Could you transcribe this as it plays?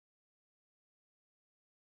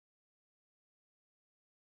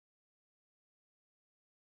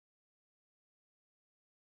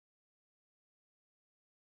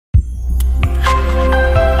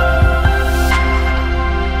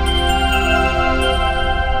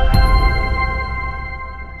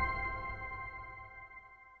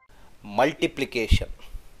multiplication.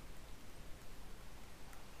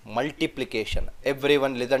 Multiplication.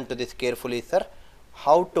 Everyone listen to this carefully, sir.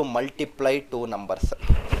 How to multiply two numbers?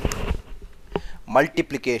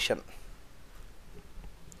 Multiplication.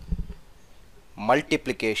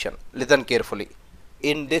 Multiplication. Listen carefully.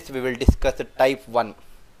 In this we will discuss type 1.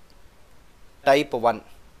 Type 1.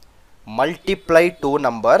 Multiply two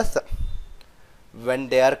numbers when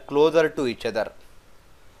they are closer to each other.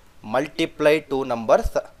 Multiply two numbers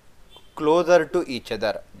closer to each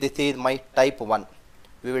other. This is my type 1.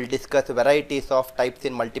 We will discuss varieties of types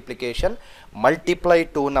in multiplication. Multiply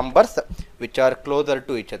two numbers which are closer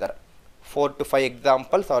to each other. 4 to 5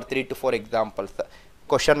 examples or 3 to 4 examples.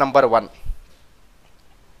 Question number 1.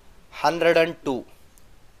 102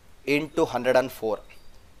 into 104.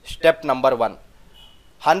 Step number 1.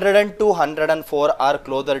 102, 104 are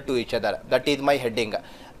closer to each other. That is my heading.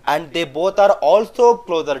 And they both are also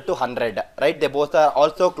closer to 100. Right? They both are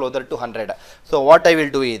also closer to 100. So what I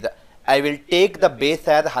will do is, I will take the base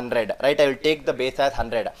as 100. Right? I will take the base as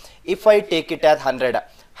 100. If I take it as 100,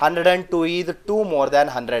 102 is 2 more than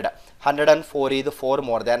 100. 104 is 4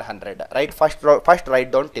 more than 100. Right? First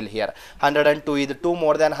write down till here. 102 is 2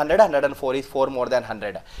 more than 100. 104 is 4 more than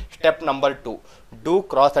 100. Step number 2. Do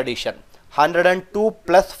cross addition. 102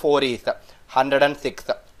 plus 4 is 106.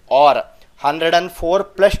 Or 104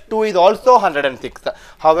 plus 2 is also 106.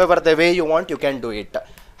 However, the way you want, you can do it.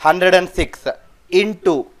 106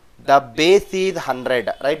 into the base is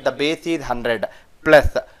 100. Right? The base is 100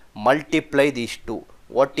 plus multiply these two.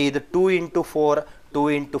 What is 2 into 4? 2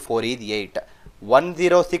 into 4 is 8.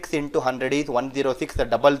 106 into 100 is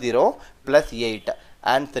 10600 plus 8.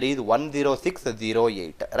 Answer is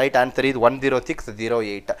 10608. Right? Answer is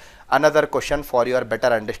 10608. Another question for your better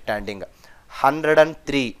understanding.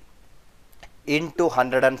 103 into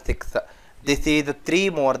 106. This is 3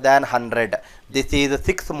 more than 100. This is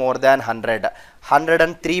 6 more than 100.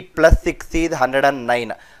 103 plus 6 is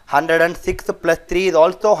 109. 106 plus 3 is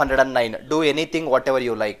also 109. Do anything whatever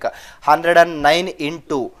you like. 109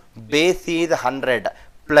 into base is 100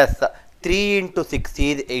 plus 3 into 6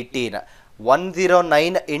 is 18.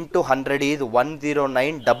 109 into 100 is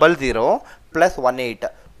 10900 plus 18.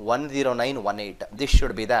 10918. This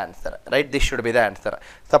should be the answer. Right? This should be the answer.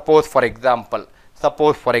 Suppose for example,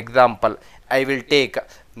 I will take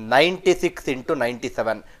 96 into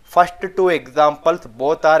 97. First two examples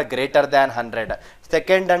both are greater than 100.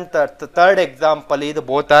 Second and third example is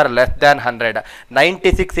both are less than 100.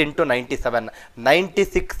 96 into 97.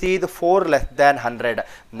 96 is 4 less than 100.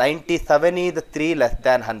 97 is 3 less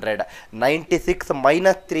than 100. 96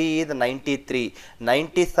 minus 3 is 93.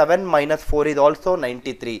 97 minus 4 is also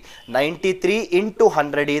 93. 93 into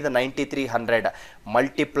 100 is 9300.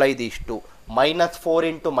 Multiply these two. Minus 4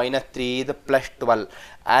 into minus 3 is plus 12.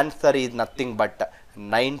 Answer is nothing but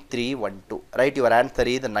 9312. Right? Your answer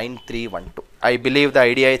is 9312. I believe the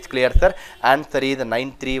idea is clear, sir. Answer is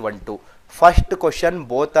 9312. First question,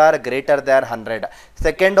 both are greater than 100.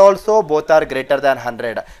 Second also, both are greater than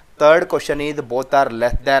 100. Third question is both are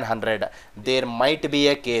less than 100. There might be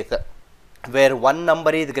a case where one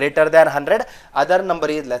number is greater than 100, other number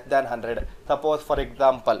is less than 100. Suppose for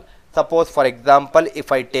example,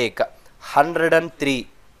 if I take 103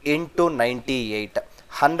 into 98.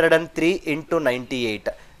 103 into 98.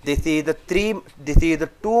 This is 2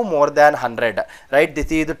 more than 100. Right?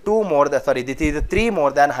 This is 3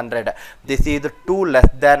 more than 100. This is 2 less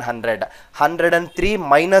than 100. 103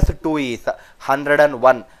 minus 2 is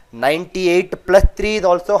 101. 98 plus 3 is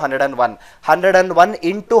also 101. 101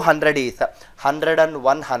 into 100 is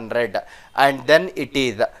 100. And then it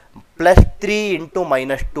is plus 3 into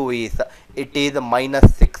minus 2 is, it is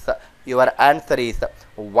minus 6. Your answer is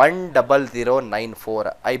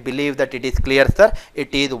 10094. I believe that it is clear, sir.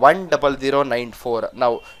 It is 10094.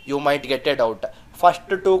 Now you might get a doubt. First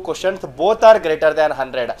two questions both are greater than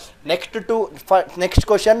 100. Next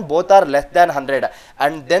question both are less than 100.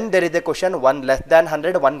 And then there is a question one less than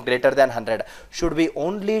 100, one greater than 100. Should we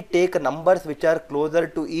only take numbers which are closer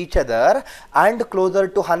to each other and closer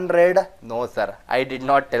to 100? No, sir. I did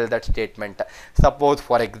not tell that statement. Suppose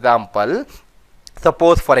for example,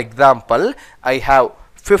 I have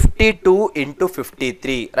 52 into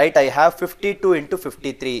 53, right? I have 52 into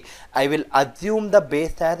 53. I will assume the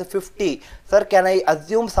base as 50. Sir, can I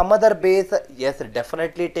assume some other base? Yes,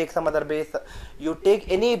 definitely take some other base. You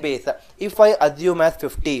take any base. If I assume as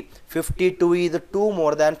 50, 52 is 2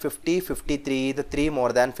 more than 50, 53 is 3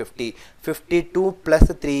 more than 50, 52 plus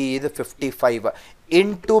 3 is 55.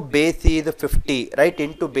 into base is 50, right?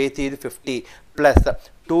 Into base is 50 plus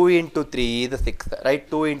 2 into 3 is 6, right?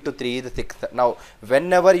 2 into 3 is 6. Now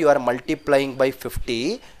whenever you are multiplying by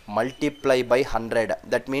 50, multiply by 100.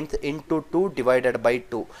 That means into 2 divided by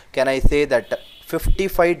 2. Can I say that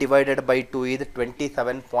 55 divided by 2 is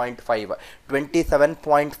 27.5.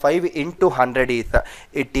 27.5 into 100 is,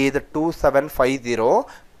 it is 2750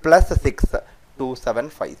 plus 6,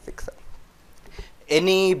 2756.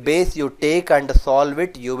 Any base you take and solve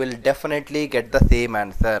it, you will definitely get the same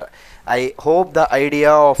answer. I hope the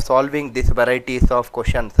idea of solving these varieties of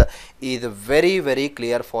questions is very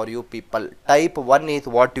clear for you people. Type 1 is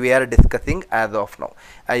what we are discussing as of now.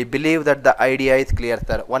 I believe that the idea is clear,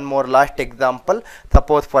 sir. One more last example.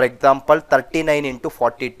 Suppose for example 39 into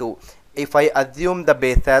 42. If I assume the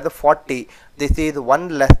base as 40, this is 1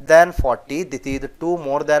 less than 40, this is 2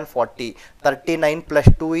 more than 40. 39 plus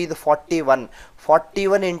 2 is 41.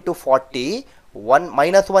 41 into 40, 1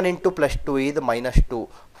 minus 1 into plus 2 is minus 2.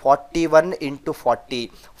 41 into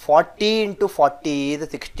 40. 40 into 40 is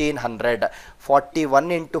 1600.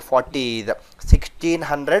 41 into 40 is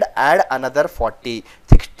 1600. Add another 40.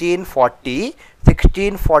 1640.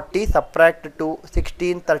 1640 subtract to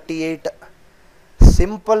 1638.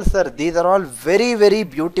 Simple, sir. These are all very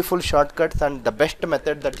beautiful shortcuts and the best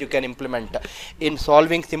method that you can implement in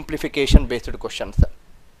solving simplification based questions.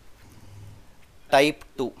 Type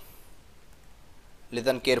 2.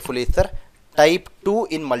 Listen carefully, sir. Type 2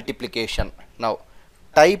 in multiplication. Now,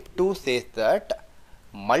 type 2 says that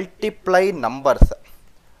multiply numbers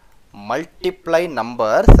by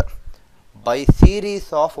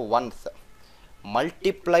series of ones.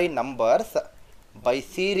 Multiply numbers by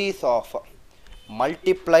series of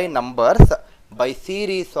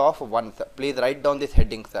ones. Please write down this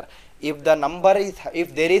heading, sir. If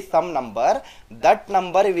there is some number, that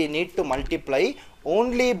number we need to multiply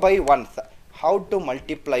only by ones. How to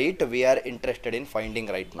multiply it, we are interested in finding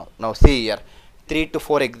right now. Now see here, 3 to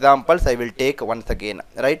 4 examples I will take once again,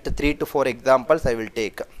 right? 3 to 4 examples I will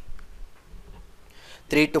take.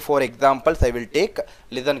 3 to 4 examples I will take.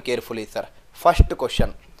 Listen carefully, sir. First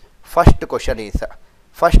question is,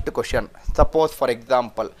 suppose for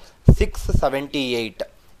example 678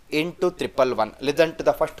 into 111. Listen to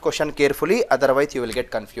the first question carefully, otherwise you will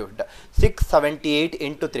get confused. 678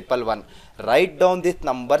 into 111. Write down this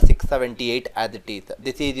number 678 as it is.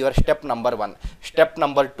 This is your step number 1. Step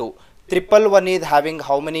number 2. 111 is having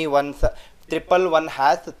how many ones? 111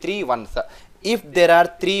 has 3 ones. If there are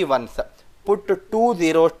 3 ones, put 2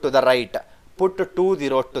 zeros to the right, put 2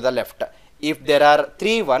 zeros to the left. If there are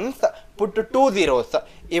 3 ones, put 2 zeros.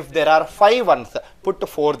 If there are 5 ones, put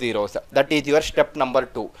 4 zeros. That is your step number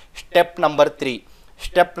 2. Step number 3.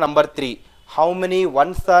 How many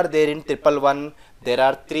ones are there in 111? There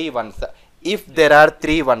are 3 ones. If there are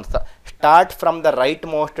 3 ones, start from the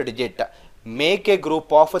rightmost digit. Make a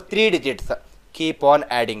group of 3 digits. Keep on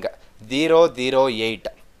adding. 008.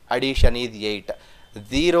 Addition is 8.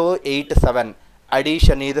 087.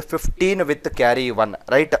 Addition is 15 with carry 1.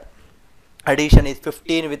 Right? Addition is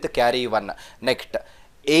 15 with carry 1. Next,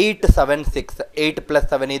 876. 8 plus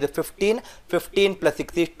 7 is 15. 15 plus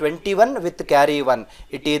 6 is 21 with carry 1.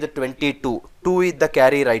 It is 22. 2 is the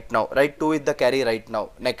carry right now. Right? 2 is the carry right now.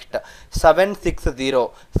 Next, 760.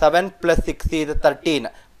 7 plus 6 is 13.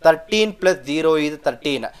 13 plus 0 is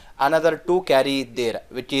 13. Another 2 carry is there,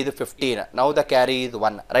 which is 15. Now the carry is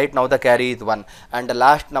 1. Right? Now the carry is 1. And the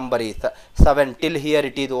last number is 7. Till here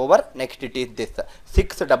it is over. Next it is this.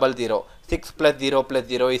 600. 6 plus 0 plus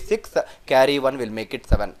 0 is 6. Carry 1 will make it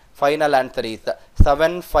 7. Final answer is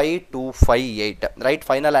 75258. Right?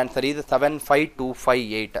 Final answer is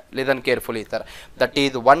 75258. Listen carefully, sir. That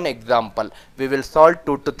is one example. We will solve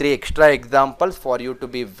 2 to 3 extra examples for you to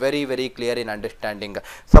be very clear in understanding.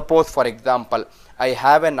 Suppose for example, I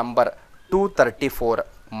have a number 234.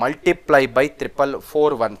 Multiply by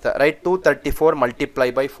 444 ones. Right? 234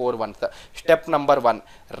 multiply by 4 ones. Step number 1.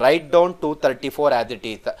 Write down 234 as it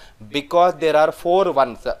is. Because there are 4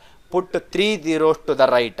 ones, put 3 zeros to the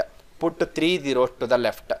right. Put 3 zeros to the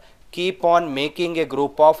left. Keep on making a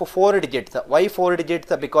group of 4 digits. Why 4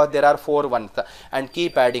 digits? Because there are 4 ones. And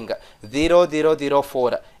keep adding.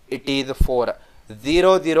 0004. It is 4.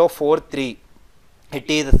 0043. It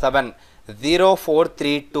is 7.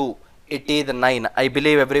 0432. It is 9. I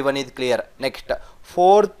believe everyone is clear. Next,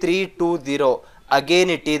 4320. Again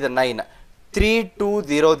it is 9.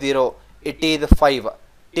 3200. It is 5.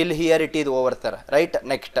 Till here it is over, sir. Right?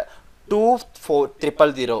 Next, 2 4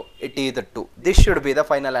 0 0 it is 2. This should be the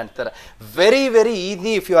final answer. Very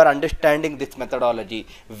easy if you are understanding this methodology.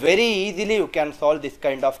 Very easily you can solve this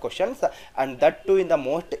kind of questions, and that too in the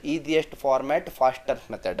most easiest format, fastest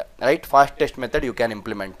method, right? Fastest method you can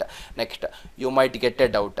implement. Next, you might get a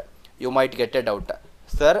doubt.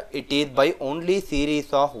 Sir, it is by only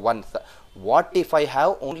series of ones. What if I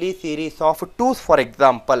have only series of twos? For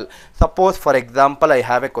example, suppose for example I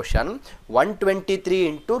have a question 123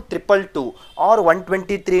 into 222 or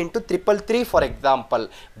 123 into 333. For example,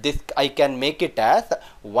 this I can make it as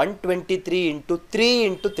 123 into 3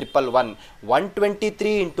 into 111.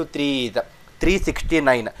 123 into 3 is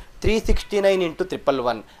 369. 369 into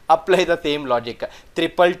 111. Apply the same logic.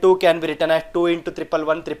 222 can be written as 2 into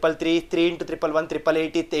 111. 333 is 3 into 111.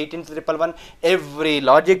 888 is 8 into 111. Every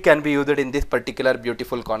logic can be used in this particular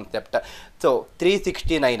beautiful concept. So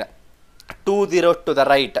 369, 2 zeros to the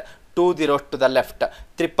right, 2 zeros to the left,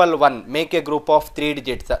 111, make a group of 3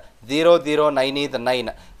 digits. 009 is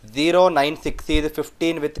 9, 096 is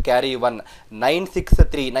 15 with carry 1,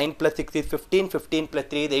 963, 9 plus 6 is 15, 15 plus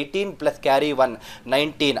 3 is 18 plus carry 1,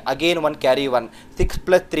 19, again 1 carry 1, 6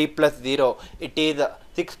 plus 3 plus 0, it is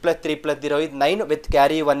 6 plus 3 plus 0 is 9 with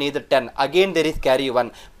carry 1 is 10, again there is carry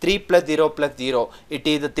 1, 3 plus 0, it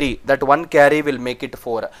is 3, that 1 carry will make it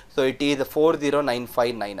 4, so it is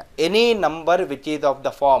 40959. Any number which is of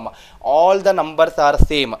the form, all the numbers are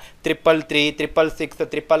same, 333,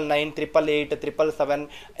 666, 999, 888, 777,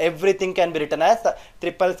 everything can be written as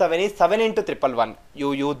 777 is 7 into 111.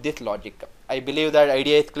 You use this logic. I believe that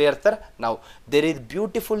idea is clear, sir. Now, there is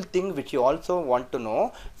beautiful thing which you also want to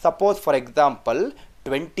know. Suppose for example,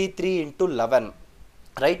 23 into 11,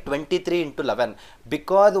 right? 23 into 11,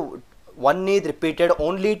 because 1 is repeated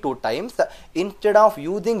only 2 times, instead of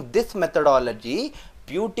using this methodology,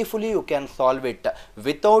 beautifully you can solve it.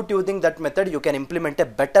 Without using that method, you can implement a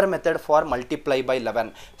better method for multiply by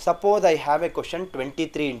 11. Suppose I have a question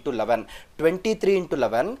 23 into 11. 23 into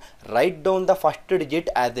 11, write down the first digit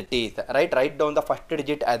as it is, right? Write down the first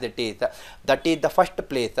digit as it is. That is the first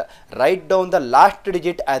place. Write down the last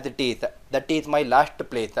digit as it is. That is my last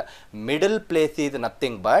place. Middle place is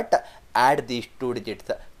nothing but add these 2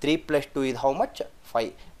 digits. 3 plus 2 is how much?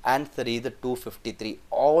 5. Answer is 253.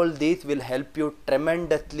 All these will help you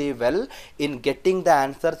tremendously well in getting the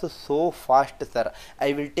answers so fast, sir.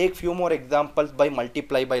 I will take few more examples by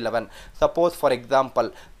multiply by 11. Suppose for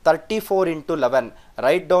example 34 into 11,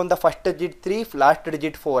 write down the first digit 3, last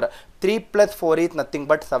digit 4. 3 plus 4 is nothing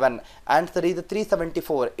but 7. Answer is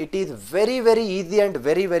 374. It is very easy and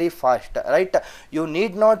very fast, right? You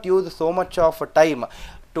need not use so much of time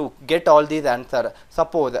to get all these answers.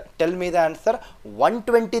 Suppose, tell me the answer,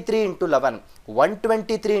 123 into 11.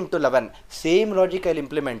 123 into 11. Same logic I will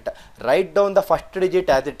implement. Write down the first digit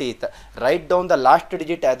as it is. Write down the last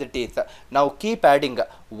digit as it is. Now keep adding.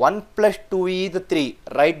 1 plus 2 is 3.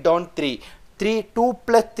 Write down 3. 2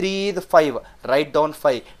 plus 3 is 5. Write down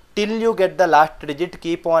 5. Till you get the last digit,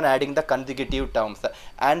 keep on adding the consecutive terms.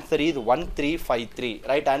 Answer is 1353.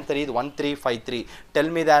 Right? Answer is 1353. Tell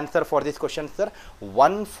me the answer for this question, sir.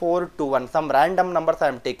 1421. Some random numbers I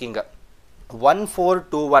am taking.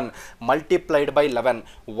 1421 multiplied by 11.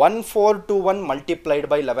 1421 multiplied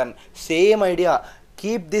by 11. Same idea.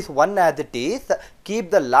 Keep this 1 as it is.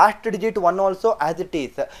 Keep the last digit 1 also as it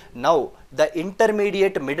is. Now, the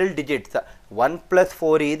intermediate middle digits. 1 plus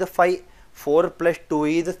 4 is 5. 4 plus 2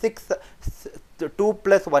 is 6, 2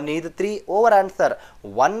 plus 1 is 3, over answer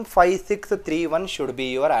 15631 should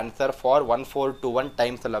be your answer for 1421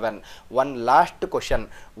 times 11. One last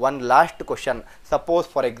question, suppose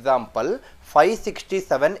for example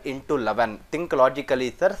 567 into 11, think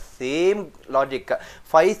logically, sir, same logic.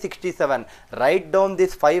 567, write down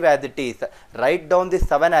this 5 as it is, write down this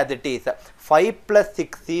 7 as it is. 5 plus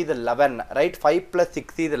 6 is 11, right? 5 plus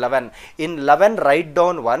 6 is 11. In 11, write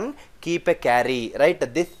down 1, keep a carry,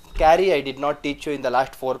 right? This carry I did not teach you in the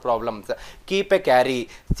last 4 problems. Keep a carry.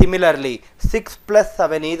 Similarly, 6 plus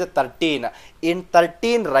 7 is 13. In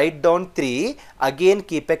 13, write down 3, again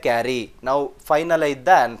keep a carry. Now finalize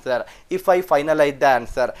the answer. If I finalize the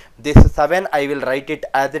answer, this 7 I will write it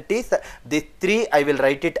as it is, this 3 I will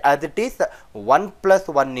write it as it is, 1 plus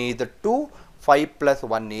 1 is 2, 5 plus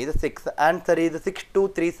 1 is 6. Answer is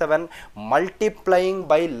 6237. Multiplying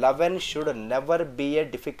by 11 should never be a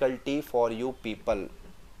difficulty for you people.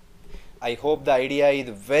 I hope the idea is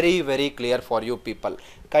very clear for you people.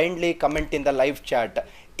 Kindly comment in the live chat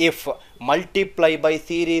if multiply by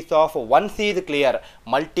series of 1 is clear.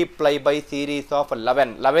 Multiply by series of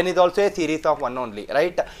 11. 11 is also a series of 1 only,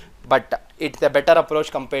 right? But it's a better approach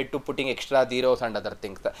compared to putting extra zeros and other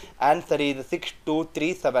things. Answer is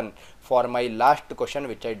 6237 for my last question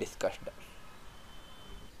which I discussed.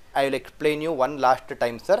 I will explain you one last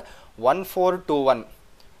time, sir.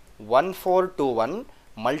 1421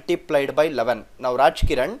 multiplied by 11. Now Raj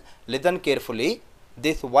Kiran, listen carefully.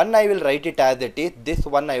 This one I will write it as it is. This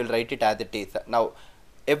one I will write it as it is. Now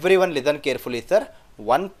everyone listen carefully, sir.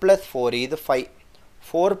 1 plus 4 is 5.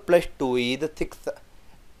 4 plus 2 is 6.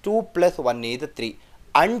 2 plus 1 is 3.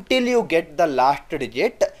 Until you get the last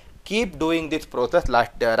digit, keep doing this process,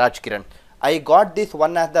 Raj Kiran. I got this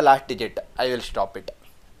one as the last digit. I will stop it.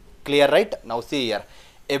 Clear, right? Now see here.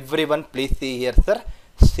 Everyone please see here, sir.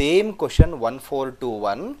 Same question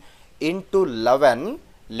 1421 into 11.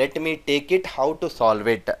 Let me take it how to solve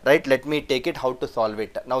it. Right? Let me take it how to solve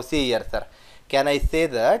it. Now see here, sir. Can I say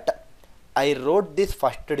that I wrote this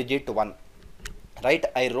first digit 1. Right?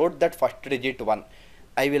 I wrote that first digit 1.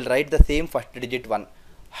 I will write the same first digit 1.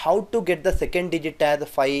 How to get the second digit as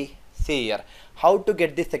 5? See here. How to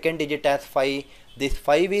get the second digit as 5? This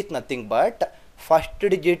 5 is nothing but first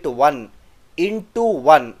digit 1 into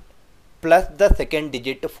 1 plus the second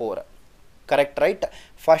digit 4. Correct, right?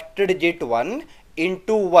 First digit 1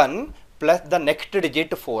 into 1 plus the next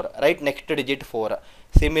digit 4. Right? Next digit 4.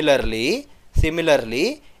 Similarly,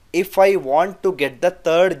 if I want to get the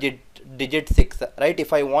third digit 6, right?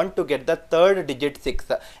 If I want to get the third digit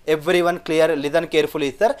 6, everyone clear, listen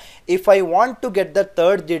carefully, sir. If I want to get the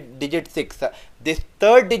third digit 6, this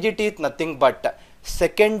third digit is nothing but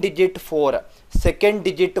second digit 4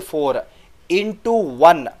 into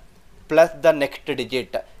 1 plus the next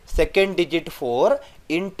digit. Second digit 4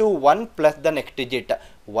 into 1 plus the next digit.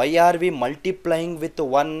 Why are we multiplying with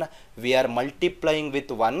 1? We are multiplying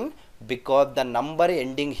with 1 because the number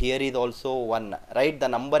ending here is also 1, right? The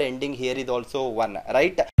number ending here is also 1,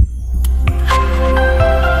 right?